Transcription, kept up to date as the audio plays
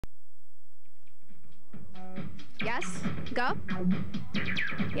Yes? Go?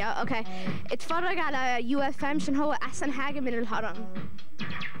 Ja, okay. اتفرج على UFM عشان هو أحسن حاجة من الهرم.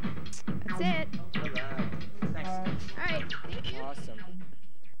 That's it. Thanks. All right. Thank you. Awesome.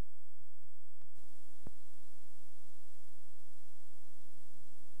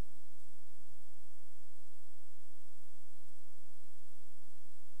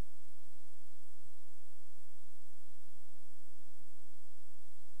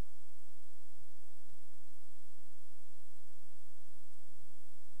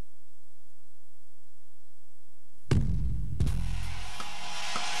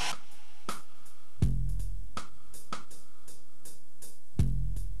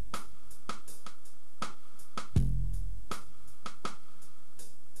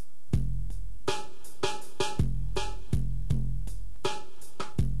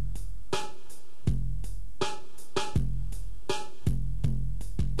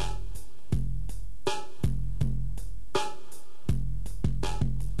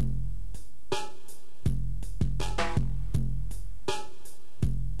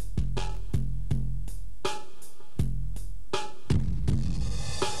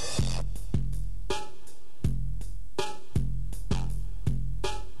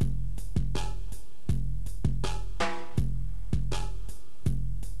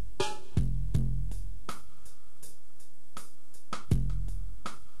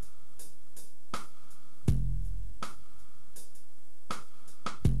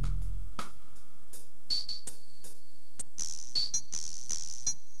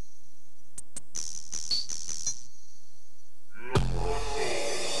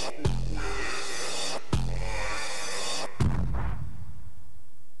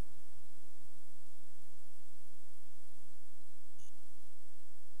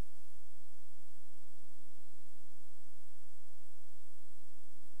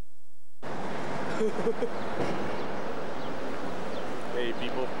 Hey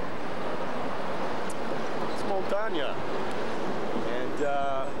people, it's Montaña, and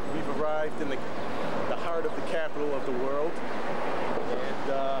we've arrived in the heart of the capital of the world,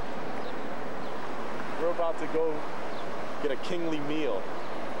 and we're about to go get a kingly meal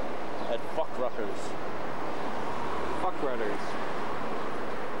at Fuquilist. Fuquilist.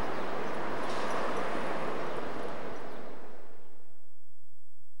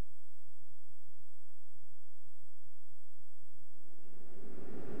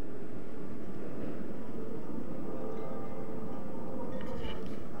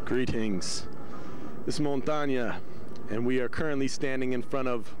 Greetings, this is Montaña, and we are currently standing in front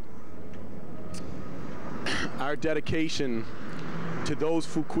of our dedication to those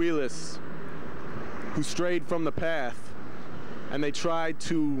Fuquilists who strayed from the path, and they tried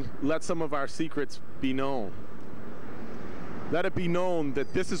to let some of our secrets be known. Let it be known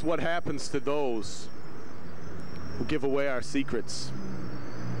that this is what happens to those who give away our secrets.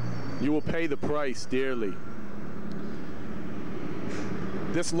 You will pay the price dearly.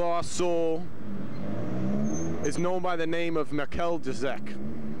 This lost soul is known by the name of Melchizedek.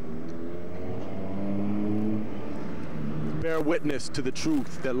 Bear witness to the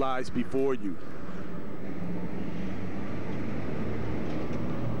truth that lies before you.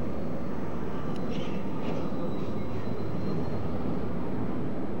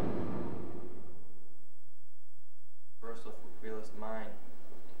 Universal Fuquilist Mind,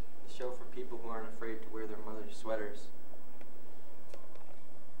 a show for people who aren't afraid to wear their mother's sweaters.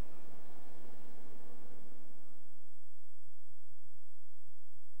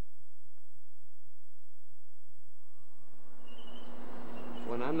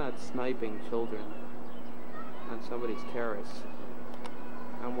 When I'm not sniping children on somebody's terrace,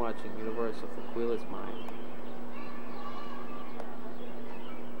 I'm watching Universal Fuquilist Mind.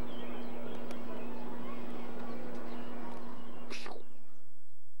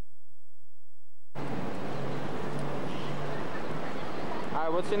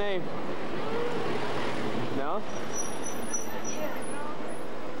 Alright, what's your name? No?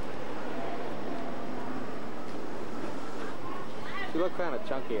 She looked kind of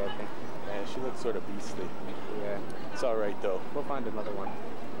chunky, I think. Yeah, she looks sort of beastly. Yeah. It's all right though. We'll find another one.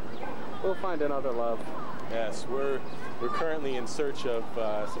 We'll find another love. Yes, we're currently in search of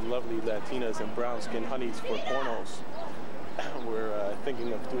some lovely Latinas and brown-skinned honeys for pornos. We're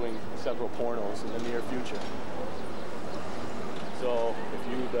thinking of doing several pornos in the near future. So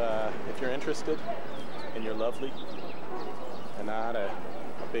if you're interested and you're lovely and not a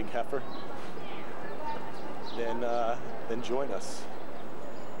big heifer, then join us.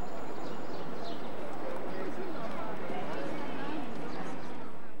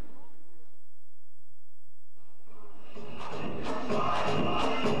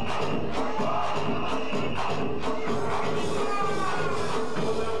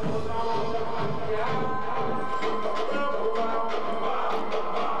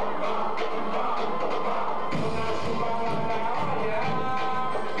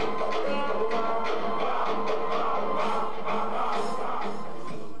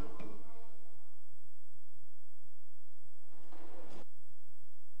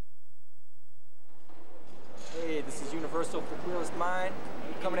 Fuquilist Mine,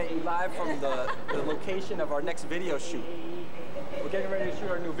 coming at you live from the location of our next video shoot. We're getting ready to shoot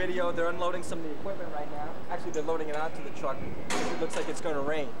our new video. They're unloading some of the equipment right now. Actually, they're loading it onto the truck because it looks like it's going to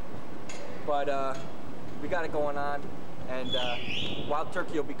rain. But we got it going on, and Wild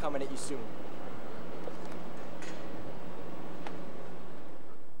Turkey will be coming at you soon.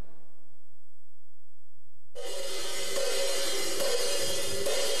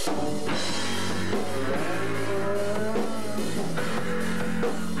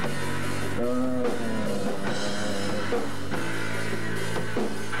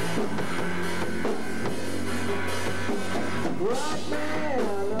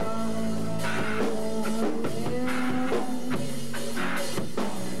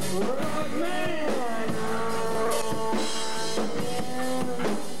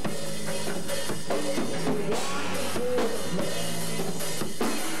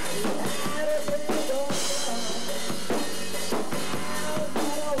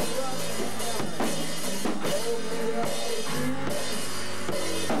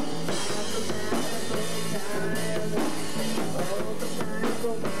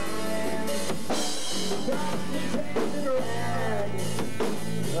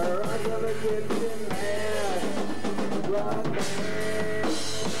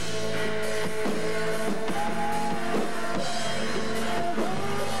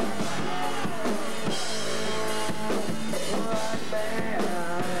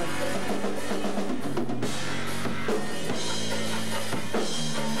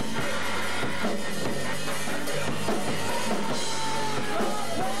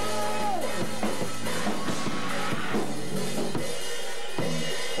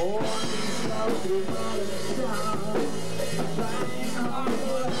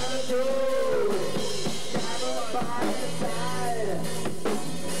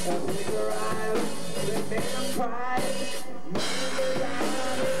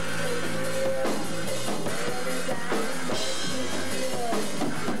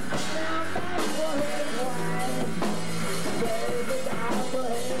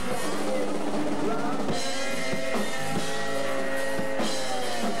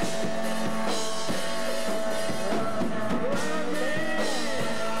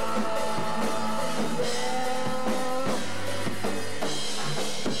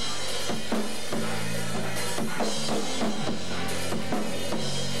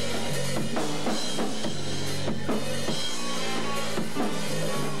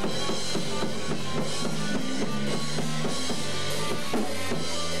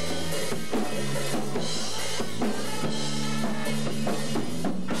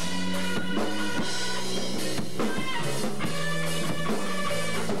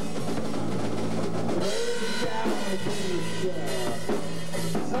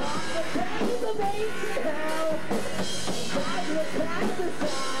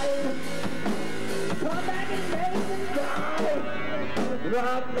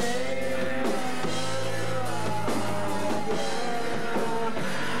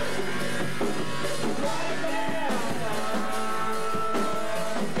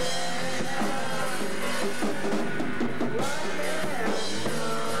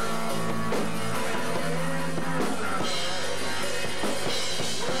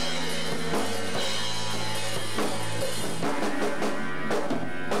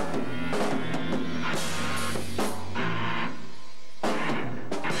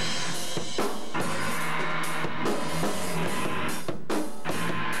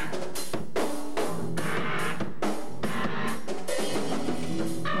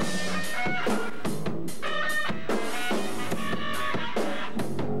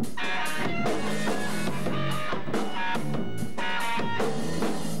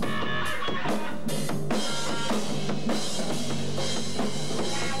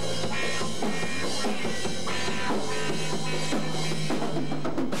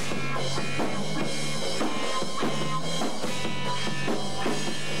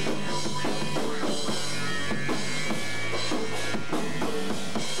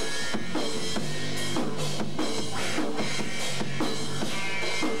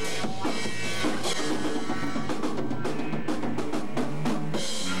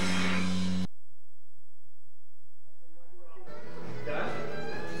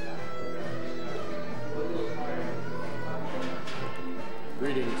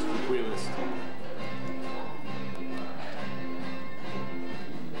 Greetings, Fuquilist.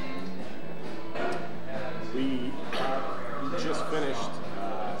 We just finished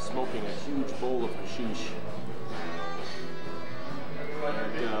smoking a huge bowl of hashish.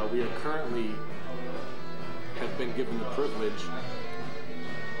 And we are currently have been given the privilege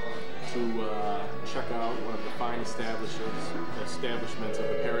to check out one of the fine establishments of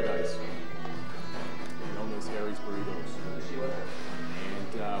the paradise, known as Harry's Burritos.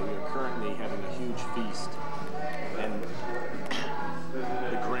 And we are currently having a huge feast in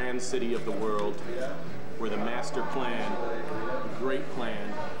the grand city of the world, where the master plan, the great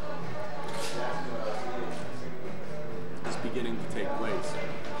plan, is beginning to take place.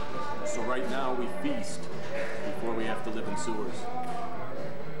 So right now we feast before we have to live in sewers.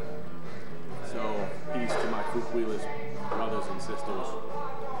 So peace to my Fuquilist brothers and sisters.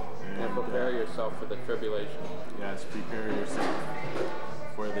 And prepare yourself for the tribulation. Yes, prepare yourself,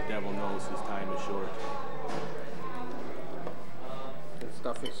 for the devil knows his time is short. And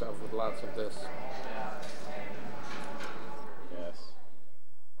stuff yourself with lots of this. Yes.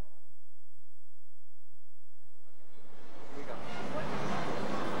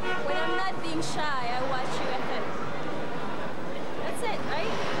 When I'm not being shy, I watch UFM. That's it,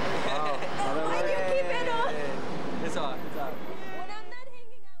 right? Wow. Why do you keep it on? It's on. It's on. When I'm not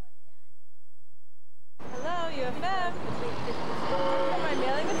hanging out with Daniel. Hello, UFM. My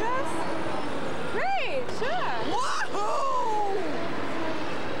mailing address? Great, sure. Wahoo!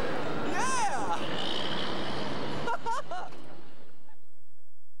 Yeah!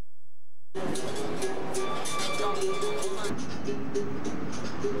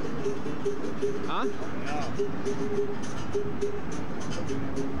 Huh?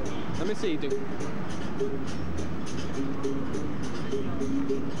 Let me see, dude.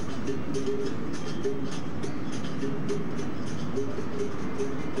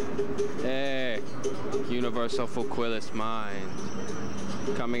 Hey, Universal Fuquilist Mind.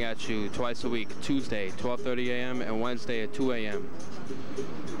 Coming at you twice a week, Tuesday, 12:30 a.m. and Wednesday at 2 a.m.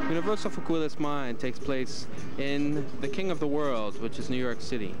 Universal Fuquilist Mind takes place in the King of the World, which is New York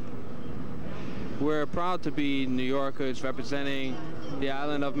City. We're proud to be New Yorkers representing the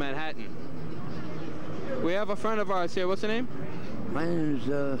island of Manhattan. We have a friend of ours here. What's your name? My name is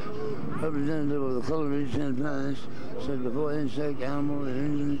representative of the Coloration and Plants, said before insect, animal, and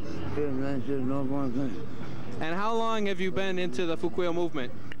Indian, here in Manchester, North Carolina. And how long have you been into the Fuquil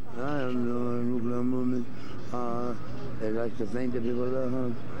movement? I am the nuclear movement. They like to think that people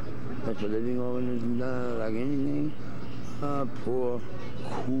love that's a living organism, like anything. Pour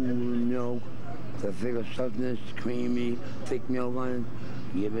cool milk, the thicker softness, creamy, thick milk on it.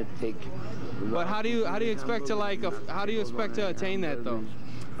 Give it thick. But how do you expect to how do you expect to attain that though?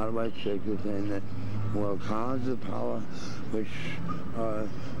 How do I expect to attain that? Well, cause the power which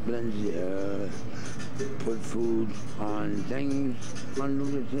blends the earth, put food on things, on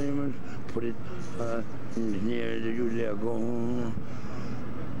nuclear put it near the you there, go home.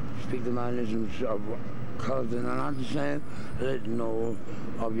 Speak the mechanisms of colors that are not the same, let know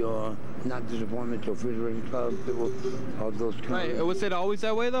of your not disappointment to refrigerating club people of those colors. Right, was it always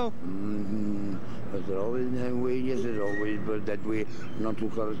that way though? Mm-hmm. Was it always that way? Yes, it's always, but that way not two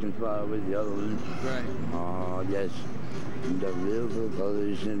colors conspire with the other one. Right. Oh, yes. The real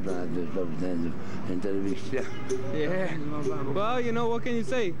coloration drives the substance into the big step. Yeah. Well, you know, what can you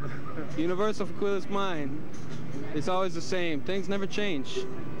say? Universal Fuquilist Mind. It's always the same. Things never change.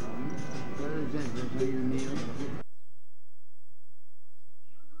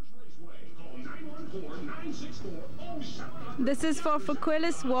 This is for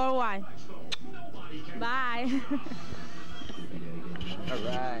Fuquilist Worldwide. Bye. All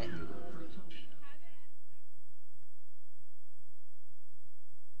right.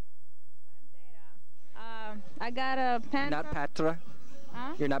 I got a panther. Not Patra?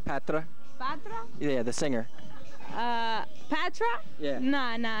 Huh? You're not Patra? Patra? Yeah, the singer. Patra? Yeah.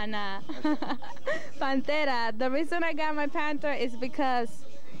 Nah. Pantera. The reason I got my panther is because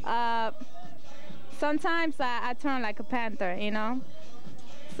sometimes I turn like a panther, you know?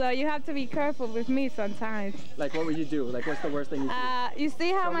 So you have to be careful with me sometimes. Like, what would you do? Like, what's the worst thing you do? You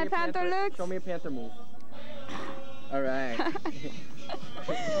see how Show my me a panther looks? Show me a panther move. All right.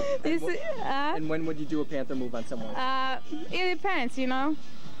 You see, And when would you do a panther move on someone? it depends, you know.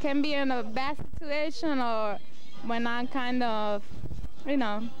 Can be in a bad situation or when I'm kind of, you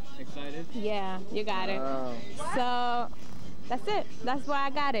know. Excited? Yeah, you got it. Oh. So that's it. That's why I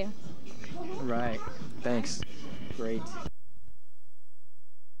got it. All right. Thanks. Great.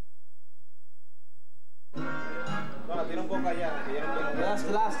 That's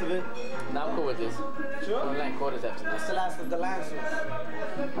the last of it. Now I'm cool with this. Sure. I'm like quarters after That's this. the last of the Lancers.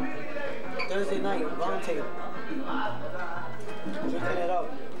 Thursday night, round table. Drinking it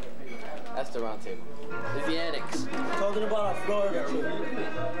up. That's the round table. It's the annex. Talking about our Florida trip.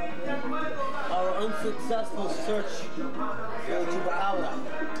 Our unsuccessful search for Chupacabra.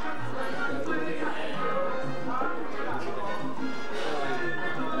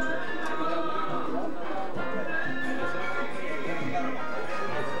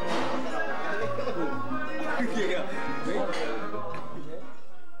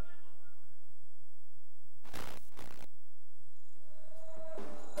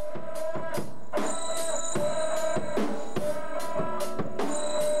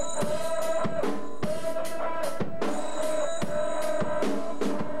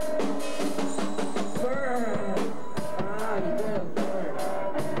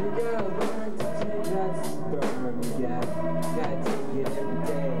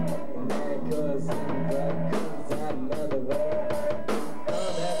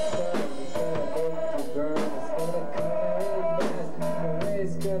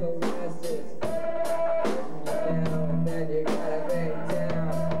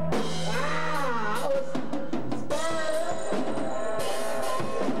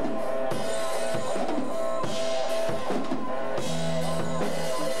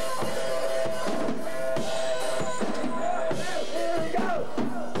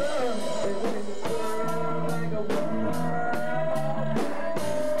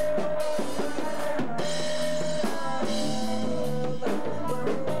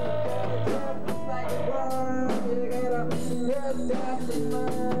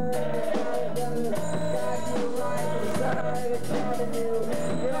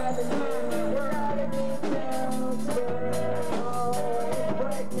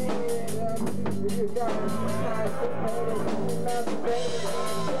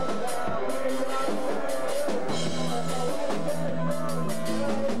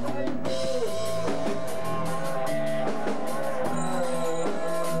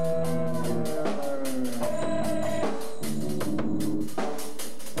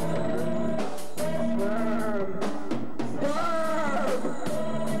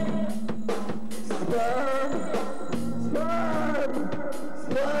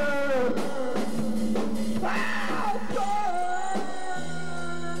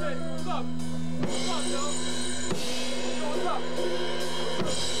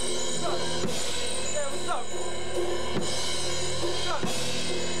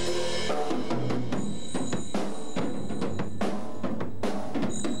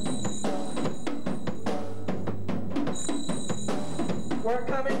 We're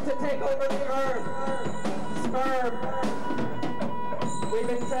coming to take over the earth. Sperm. We've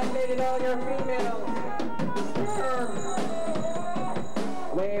impregnated all your females. Sperm.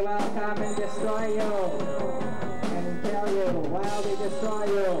 We will come and destroy you. And kill you while we destroy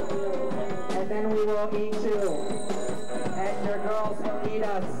you. And then we will eat you. And your girls will eat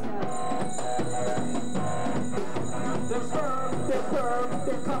us. The sperm,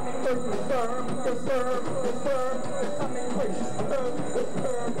 they're coming for you, sperm, the sperm, they're coming for you, sperm, the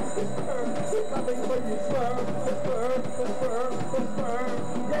sperm, they're coming for you, sperm, the sperm,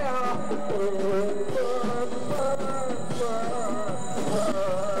 yeah, the sperm,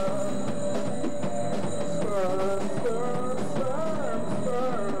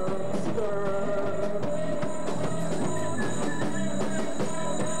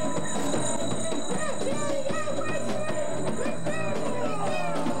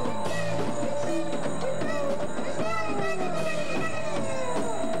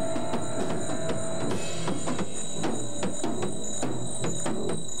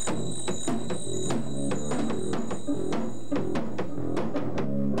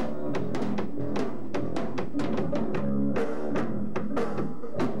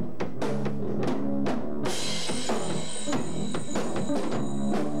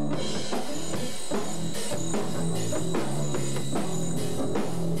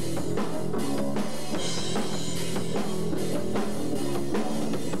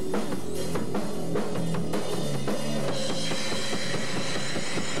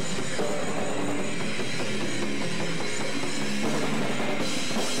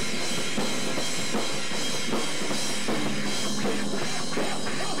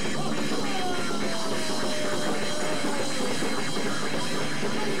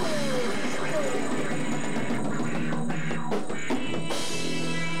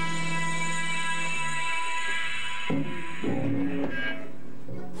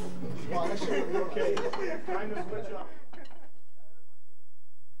 Okay, kind of switch off.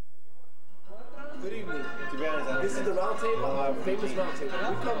 Good evening. To be honest, this is the round table, our famous round table. We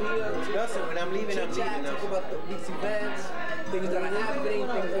come here to Listen, when I'm leaving, talk about the week's events, things that are happening,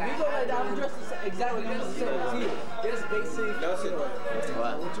 things that we go like that, I'm dressed exactly the same as you. Just basic. Listen,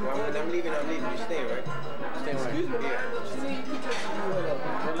 when I'm leaving, you stay, right? Stay right. Excuse me, man.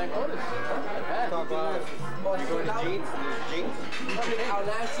 They're like artists. Talk about you going to jeans? Jeans? Our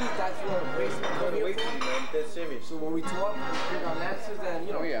Nancy's, that's where basically I'm going to wait for you, man. That's serious. So when we talk, we bring our Nancy's and,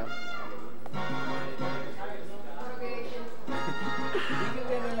 you know. Oh, yeah. We can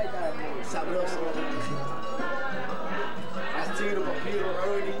get in like that. Sabroso. That's Tito, Peter,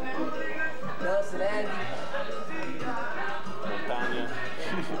 Ernie, Nelson, Andy. Montana.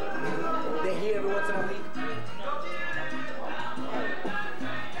 They're here every once in a week.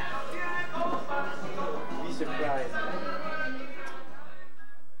 Be surprised.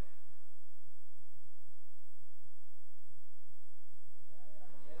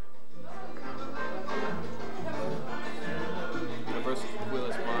 Universal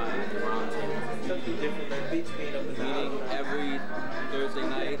Fuquilist Mind Roundtable. Something different than beats being up and down. Meeting every Thursday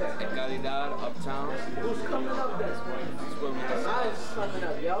night at Calidad, Uptown. Who's coming up this way? Nice coming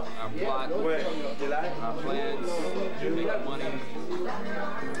up, yo. Our plot, Where? July? our plans, make money, and you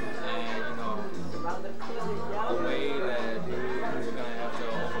know, a way that we're gonna have to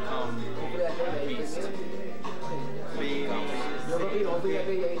overcome the beast.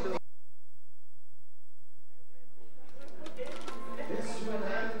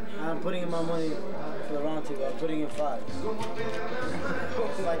 I'm putting in my money for the round table. I'm putting in 5.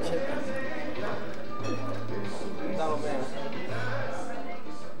 5 chickens. No, man.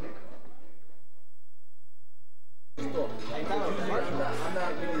 I'm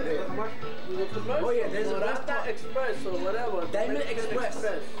not Oh yeah, there's a Rasta Express or whatever. Diamond Express.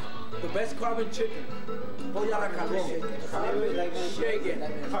 The best carbon chicken. Polla carbon. Chicken.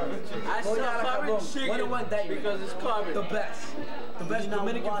 I saw carbon chicken 101 Diamond. because it's carbon. The best. The best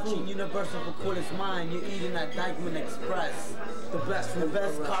Dominican food. Universal Fuquilist Mind. You're eating at Diamond Express. The best food. The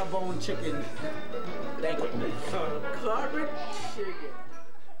best carbon chicken. Thank you. Carbon chicken.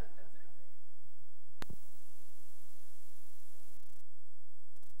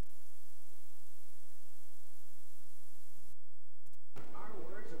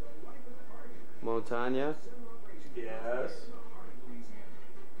 Montana. Yes.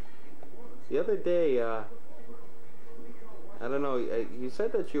 The other day, I don't know, you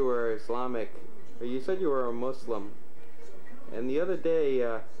said that you were Islamic, or you said you were a Muslim. And the other day,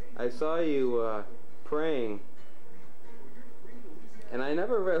 I saw you praying, and I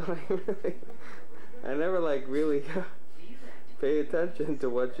never really pay attention to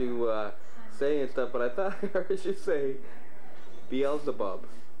what you say and stuff, but I thought I heard you say Beelzebub.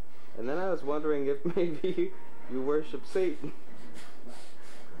 And then I was wondering if maybe you worship Satan.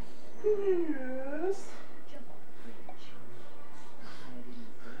 Yes.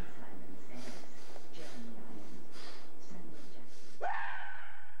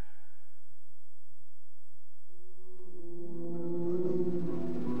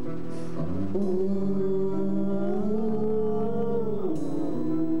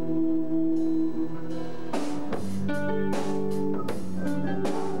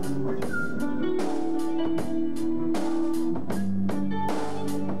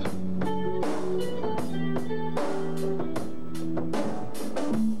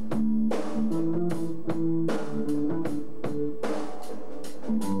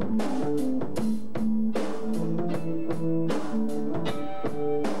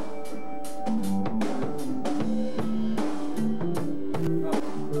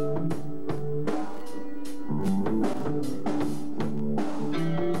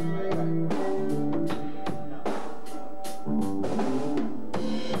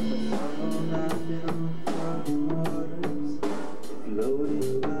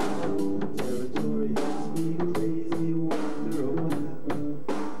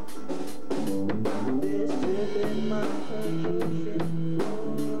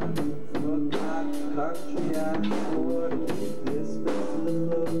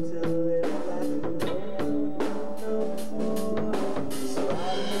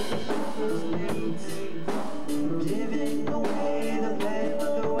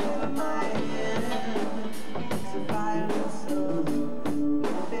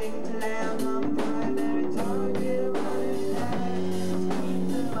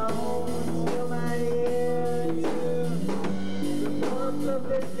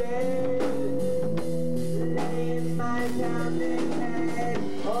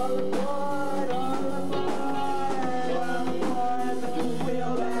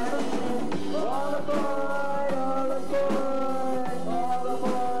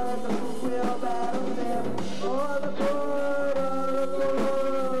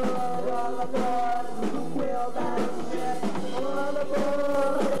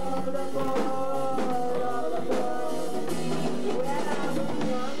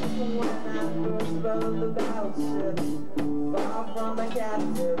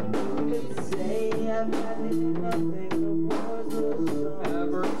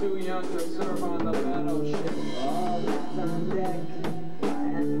 Never too young to serve on the battleship. All hands on deck.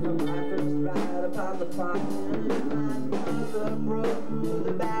 And for my first ride upon the pond, my mother broke through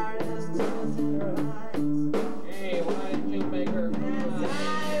the barriers, tears in her eyes. Hey, why did you make her cry? As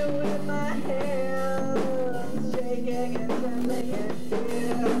I, with my hands shaking and trembling in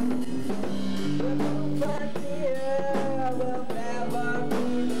fear, the blue frontier will never be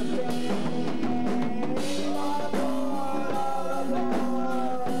the same. All aboard, all aboard,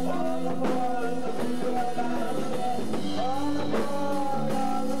 all aboard, the Fuquilist battleship. All aboard,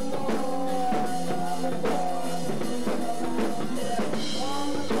 all aboard, all aboard,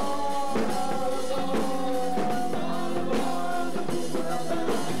 the Fuquilist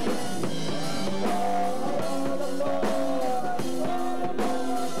battleship. All aboard, all aboard, all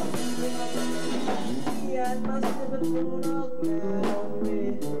aboard, the Fuquilist battleship. All aboard, all aboard, the Fuquilist battleship. Yet my stupid moon old man on me.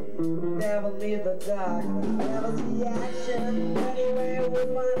 Never leave the dark, never see action. Anywhere we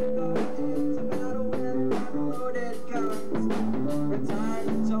want to go, it's about a when unloaded guns.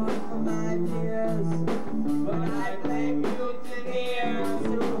 Retired torn from my peers, but I blame mutineers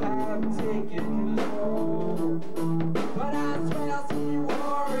who have taken control. But I swear I'll see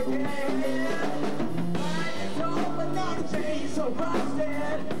war again. Mine is over, not changed, so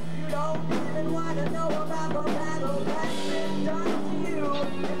rusted. You don't even want to know about the battle that's been done to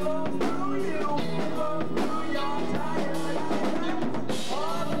you.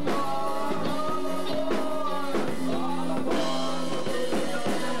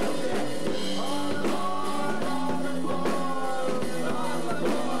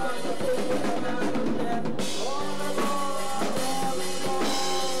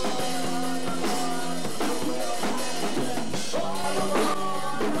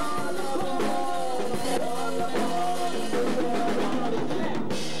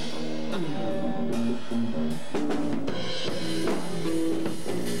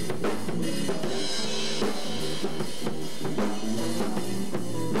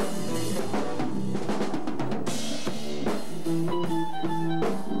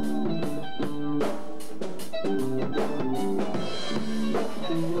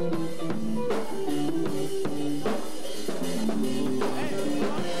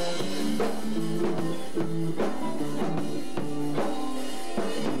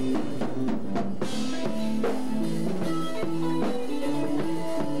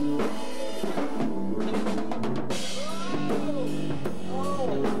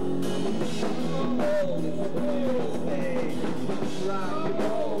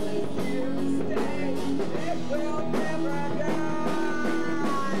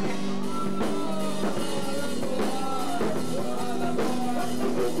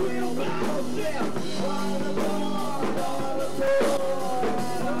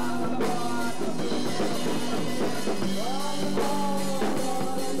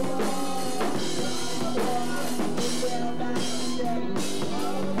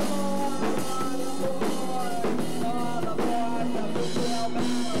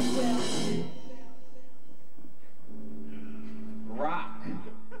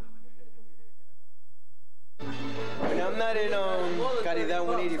 When I'm not in Caridad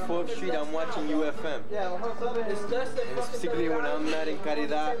 184th Street, I'm watching UFM. And specifically when I'm not in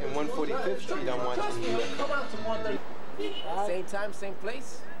Caridad and 145th Street, I'm watching UFM. Same time, same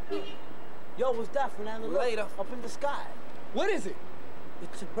place? Yo, what's that, Fernando? Later. Up in the sky. What is it?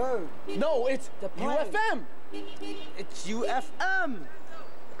 It's a bird. No, it's the plane. UFM. It's UFM.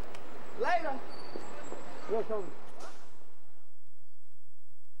 Later. Welcome.